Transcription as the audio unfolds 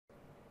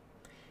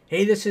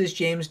Hey, this is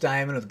James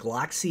Diamond with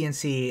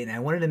GlockCNC, and I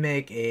wanted to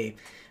make a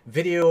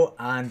video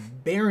on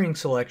bearing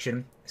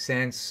selection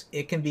since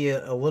it can be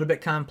a little bit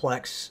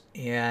complex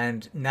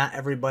and not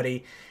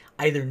everybody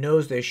either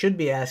knows they should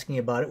be asking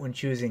about it when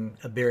choosing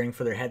a bearing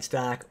for their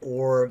headstock,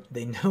 or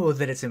they know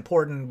that it's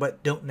important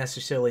but don't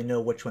necessarily know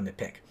which one to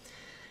pick.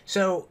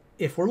 So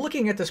if we're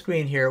looking at the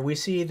screen here, we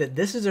see that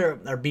this is our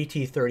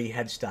BT30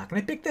 headstock, and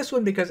I picked this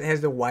one because it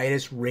has the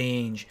widest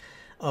range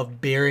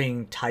of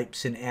bearing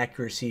types and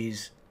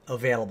accuracies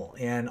available,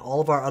 and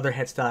all of our other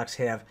headstocks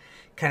have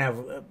kind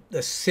of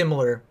a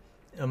similar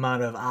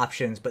amount of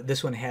options, but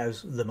this one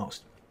has the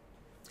most.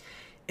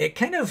 It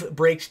kind of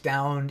breaks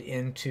down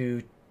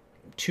into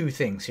two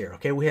things here.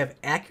 Okay, we have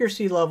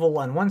accuracy level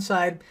on one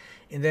side,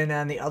 and then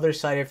on the other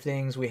side of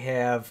things we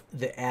have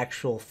the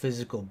actual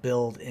physical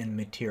build and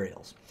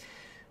materials.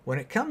 When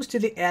it comes to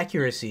the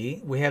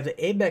accuracy, we have the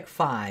ABEC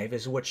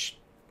 5, which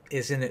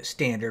is in it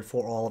standard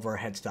for all of our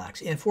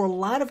headstocks, and for a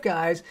lot of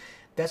guys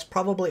that's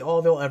probably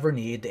all they'll ever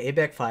need. The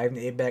ABEC 5 and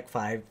the ABEC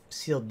 5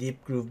 sealed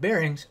deep groove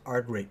bearings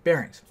are great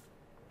bearings.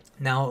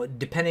 Now,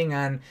 depending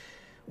on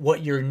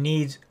what your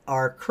needs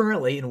are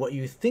currently and what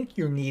you think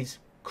your needs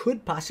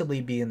could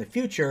possibly be in the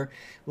future,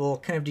 will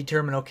kind of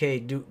determine, okay,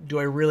 do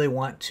I really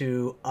want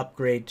to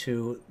upgrade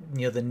to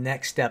the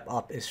next step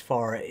up as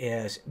far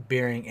as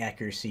bearing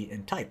accuracy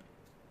and type.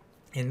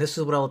 And this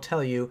is what I'll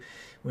tell you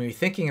when you're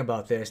thinking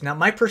about this. Now,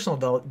 my personal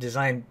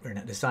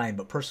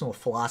personal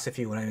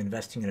philosophy when I'm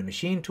investing in a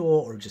machine tool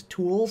or just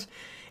tools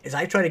is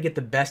I try to get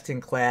the best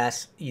in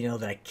class,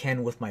 that I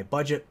can with my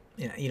budget.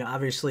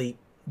 Obviously,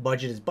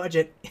 budget is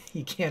budget.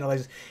 You can't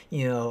always,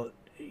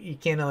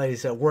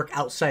 work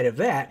outside of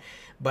that.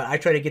 But I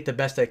try to get the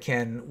best I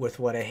can with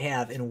what I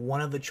have. And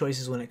one of the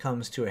choices when it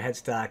comes to a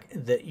headstock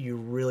that you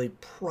really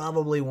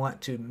probably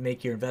want to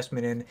make your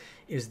investment in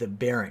is the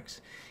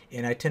bearings.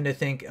 And I tend to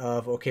think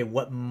of, okay,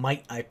 what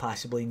might I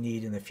possibly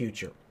need in the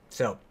future?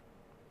 So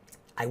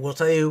I will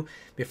tell you,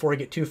 before I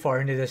get too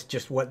far into this,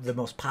 just what the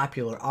most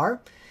popular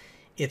are.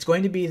 It's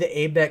going to be the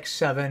ABEC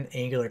 7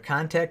 angular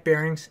contact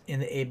bearings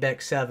and the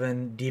ABEC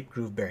 7 deep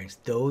groove bearings.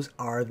 Those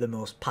are the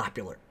most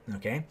popular,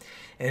 okay?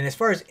 And as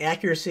far as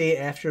accuracy,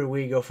 after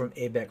we go from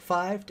ABEC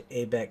 5 to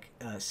ABEC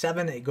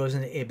 7, it goes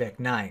into ABEC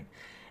 9.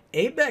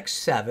 ABEC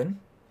 7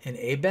 and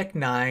ABEC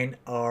 9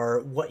 are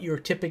what you're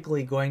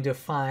typically going to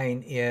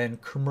find in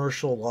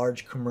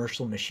large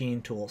commercial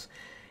machine tools.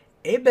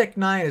 ABEC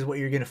 9 is what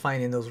you're going to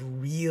find in those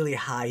really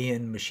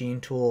high-end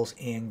machine tools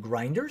and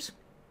grinders.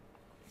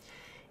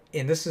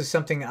 And this is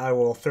something I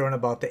will throw in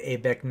about the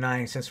ABEC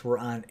 9 since we're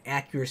on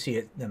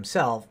accuracy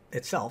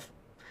itself,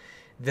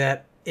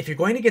 that if you're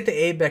going to get the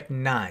ABEC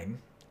 9,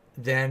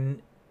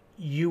 then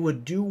you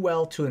would do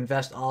well to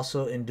invest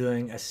also in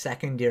doing a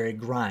secondary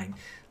grind.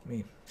 Let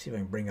me see if I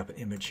can bring up an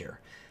image here.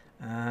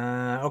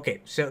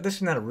 Okay, so this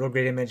is not a real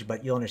great image,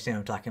 but you'll understand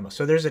what I'm talking about.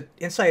 So there's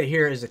inside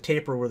here is a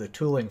taper where the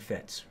tooling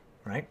fits,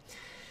 right?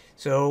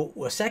 So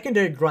a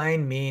secondary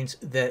grind means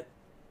that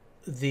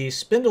the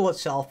spindle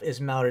itself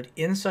is mounted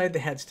inside the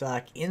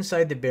headstock,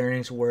 inside the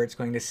bearings where it's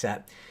going to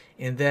set,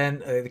 and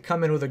then they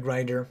come in with a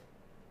grinder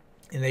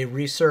and they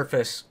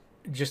resurface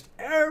just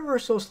ever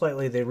so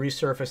slightly. They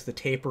resurface the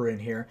taper in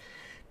here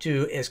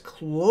to, as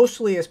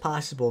closely as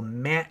possible,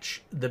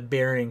 match the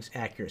bearings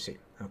accuracy.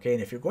 Okay,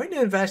 and if you're going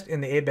to invest in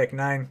the ABEC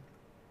 9,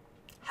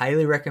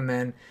 highly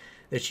recommend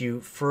that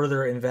you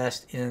further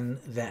invest in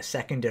that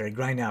secondary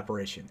grind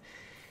operation.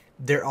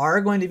 There are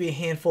going to be a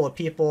handful of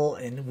people,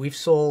 and we've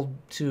sold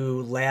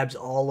to labs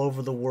all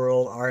over the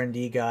world,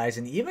 R&D guys,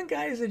 and even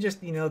guys that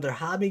just, they're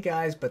hobby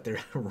guys, but they're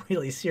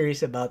really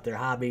serious about their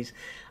hobbies.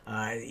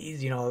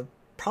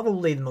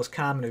 Probably the most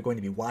common is going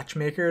to be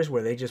watchmakers,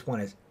 where they just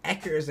want as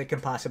accurate as they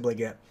can possibly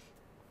get.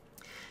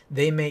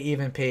 They may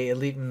even pay a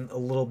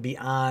little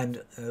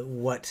beyond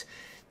what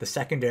the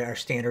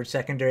standard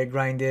secondary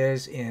grind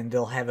is, and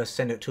they'll have us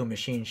send it to a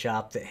machine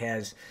shop that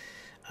has,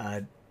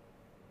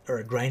 or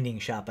a grinding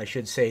shop, I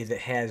should say, that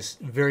has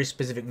very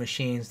specific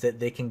machines that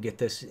they can get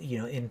this,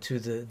 into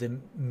the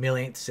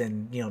millionths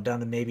and, down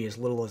to maybe as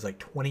little as like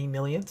 20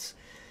 millionths.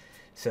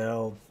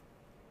 So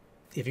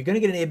if you're going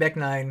to get an ABEC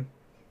 9,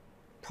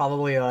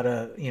 probably ought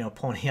to,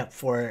 pony up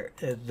for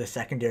the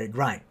secondary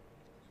grind.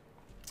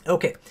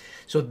 Okay,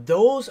 so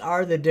those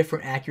are the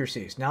different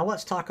accuracies. Now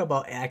let's talk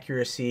about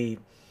accuracy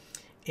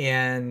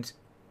and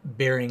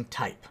bearing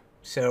type.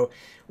 So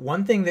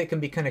one thing that can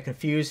be kind of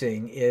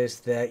confusing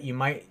is that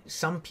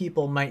some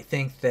people might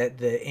think that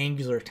the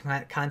angular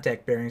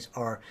contact bearings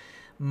are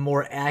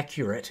more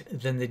accurate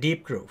than the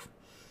deep groove.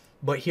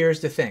 But here's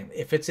the thing.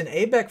 If it's an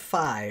ABEC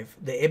 5,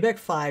 the ABEC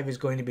 5 is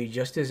going to be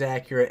just as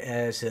accurate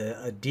as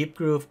a deep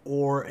groove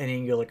or an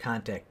angular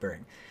contact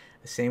bearing.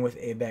 The same with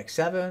ABEC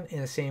 7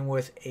 and the same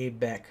with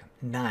ABEC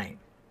 9.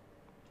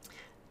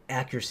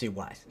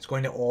 Accuracy-wise, it's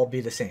going to all be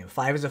the same.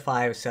 5 is a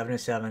 5, 7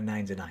 is 7,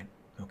 9 is a 9.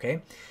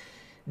 Okay?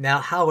 Now,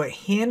 how it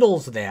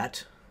handles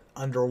that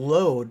under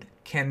load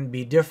can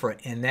be different,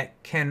 and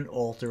that can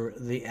alter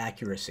the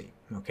accuracy.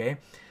 Okay?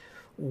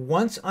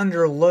 Once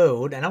under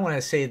load, and I want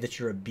to say that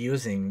you're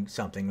abusing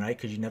something, right?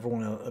 Because you never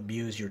want to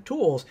abuse your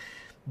tools.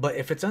 But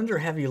if it's under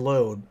heavy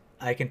load,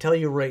 I can tell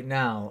you right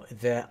now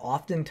that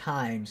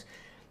oftentimes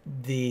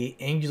the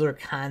angular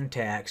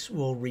contacts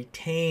will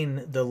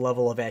retain the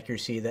level of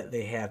accuracy that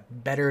they have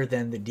better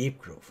than the deep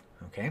groove,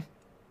 okay?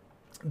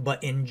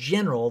 But in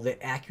general,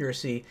 the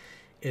accuracy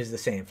is the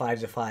same,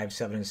 5's a 5,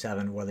 7's a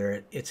 7,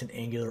 whether it's an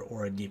angular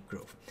or a deep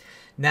groove.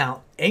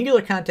 Now,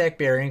 angular contact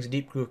bearings,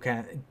 deep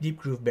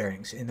groove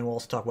bearings, and then we'll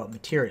also talk about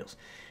materials.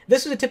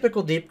 This is a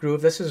typical deep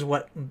groove. This is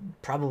what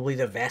probably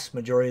the vast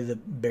majority of the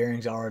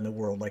bearings are in the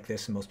world like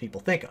this, and most people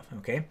think of,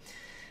 okay?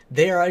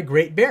 They are a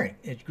great bearing,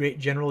 a great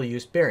general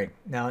use bearing.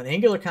 Now, an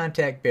angular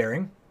contact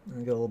bearing, let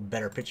me get a little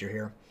better picture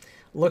here,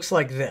 looks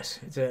like this.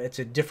 It's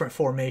a different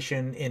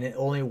formation, and it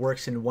only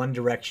works in one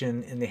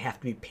direction, and they have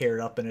to be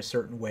paired up in a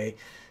certain way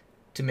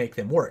to make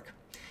them work.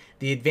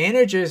 The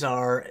advantages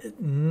are,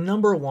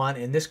 number one,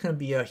 and this can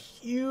be a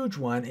huge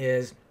one,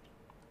 is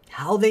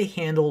how they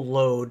handle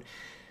load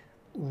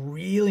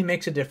really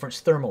makes a difference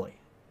thermally.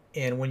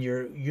 And when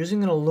you're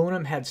using an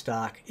aluminum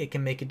headstock, it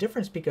can make a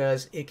difference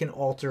because it can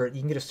alter, you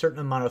can get a certain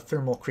amount of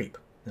thermal creep,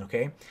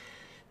 okay?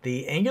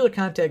 The angular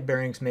contact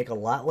bearings make a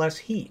lot less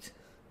heat,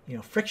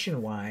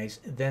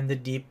 friction-wise, than the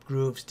deep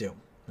grooves do,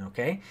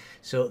 okay?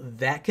 So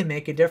that can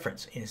make a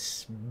difference. And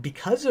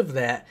because of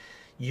that,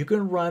 you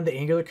can run the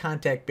angular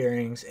contact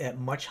bearings at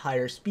much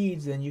higher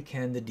speeds than you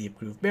can the deep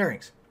groove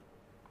bearings.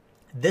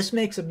 This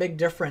makes a big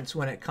difference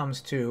when it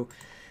comes to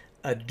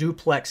a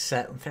duplex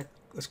set. In fact,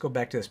 let's go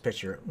back to this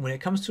picture. When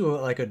it comes to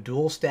like a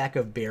dual stack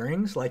of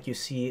bearings like you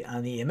see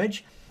on the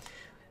image,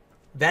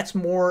 that's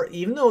more,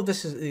 even though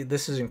this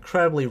is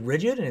incredibly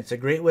rigid and it's a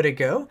great way to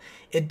go,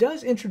 it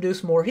does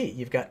introduce more heat.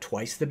 You've got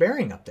twice the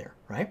bearing up there,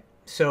 right?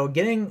 So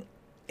getting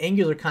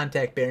angular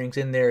contact bearings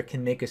in there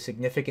can make a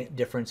significant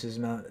difference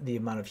in the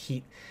amount of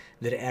heat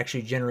that it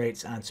actually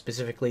generates on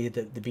specifically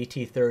the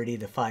VT30,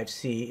 the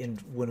 5C,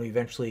 and when we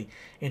eventually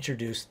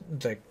introduce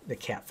the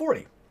Cat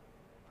 40.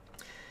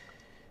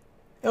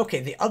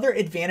 Okay, the other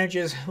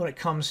advantages when it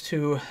comes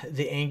to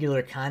the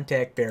angular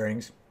contact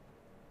bearings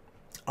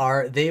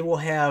are they will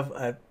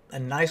have a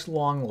nice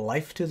long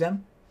life to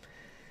them.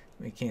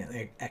 We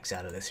can't X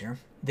out of this here.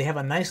 They have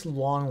a nice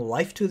long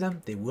life to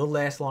them. They will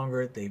last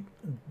longer.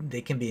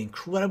 They can be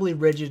incredibly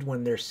rigid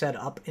when they're set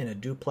up in a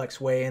duplex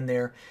way in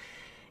there,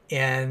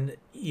 and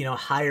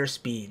higher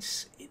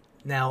speeds.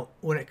 Now,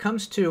 when it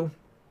comes to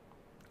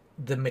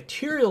the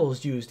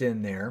materials used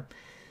in there,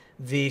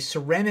 the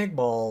ceramic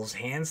balls,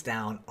 hands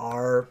down,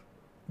 are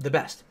the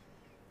best.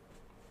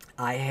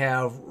 I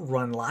have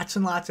run lots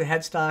and lots of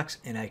headstocks,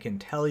 and I can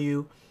tell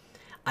you,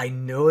 I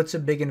know it's a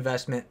big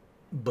investment,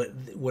 but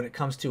when it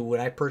comes to when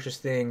I purchase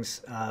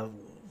things,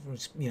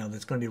 that's going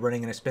to be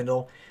running in a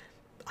spindle,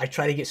 I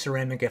try to get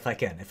ceramic if I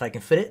can. If I can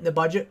fit it in the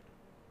budget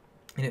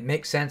and it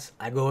makes sense,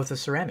 I go with the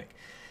ceramic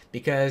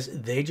because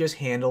they just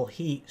handle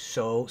heat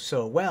so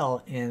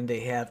well, and they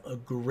have a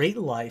great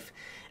life,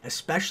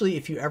 especially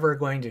if you're ever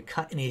going to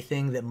cut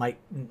anything that might,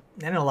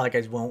 I know a lot of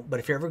guys won't, but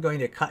if you're ever going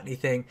to cut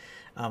anything,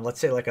 let's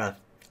say like a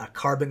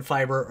carbon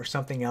fiber or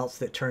something else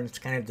that turns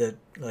kind of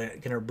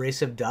like an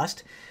abrasive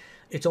dust,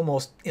 it's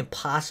almost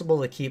impossible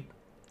to keep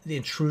the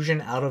intrusion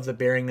out of the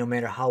bearing no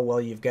matter how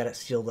well you've got it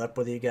sealed up,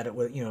 whether you got it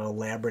with a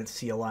labyrinth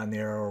seal on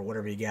there or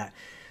whatever you got.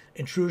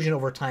 Intrusion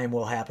over time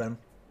will happen.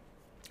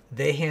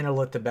 They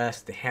handle it the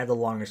best. They have the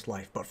longest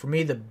life. But for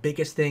me, the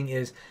biggest thing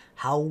is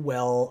how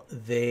well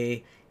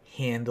they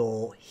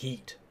handle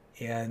heat,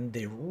 and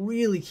they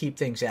really keep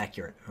things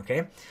accurate.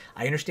 Okay,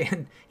 I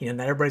understand not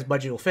everybody's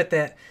budget will fit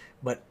that,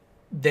 but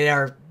they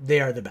are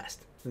the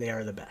best. They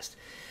are the best.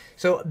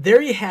 So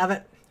there you have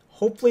it.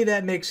 Hopefully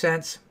that makes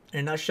sense. In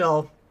a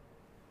nutshell,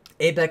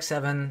 ABEX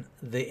 7,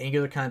 the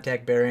angular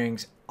contact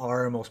bearings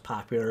are most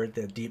popular.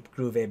 The deep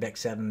groove ABEX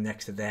 7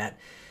 next to that.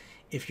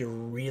 If you're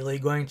really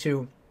going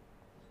to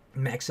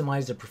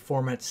maximize the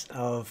performance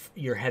of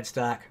your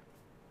headstock,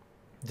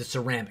 the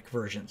ceramic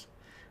versions,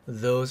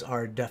 those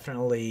are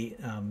definitely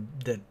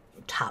the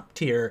top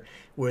tier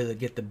where they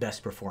get the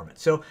best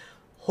performance. So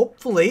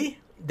hopefully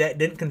that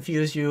didn't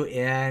confuse you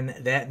and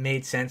that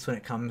made sense when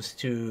it comes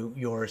to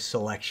your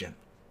selection.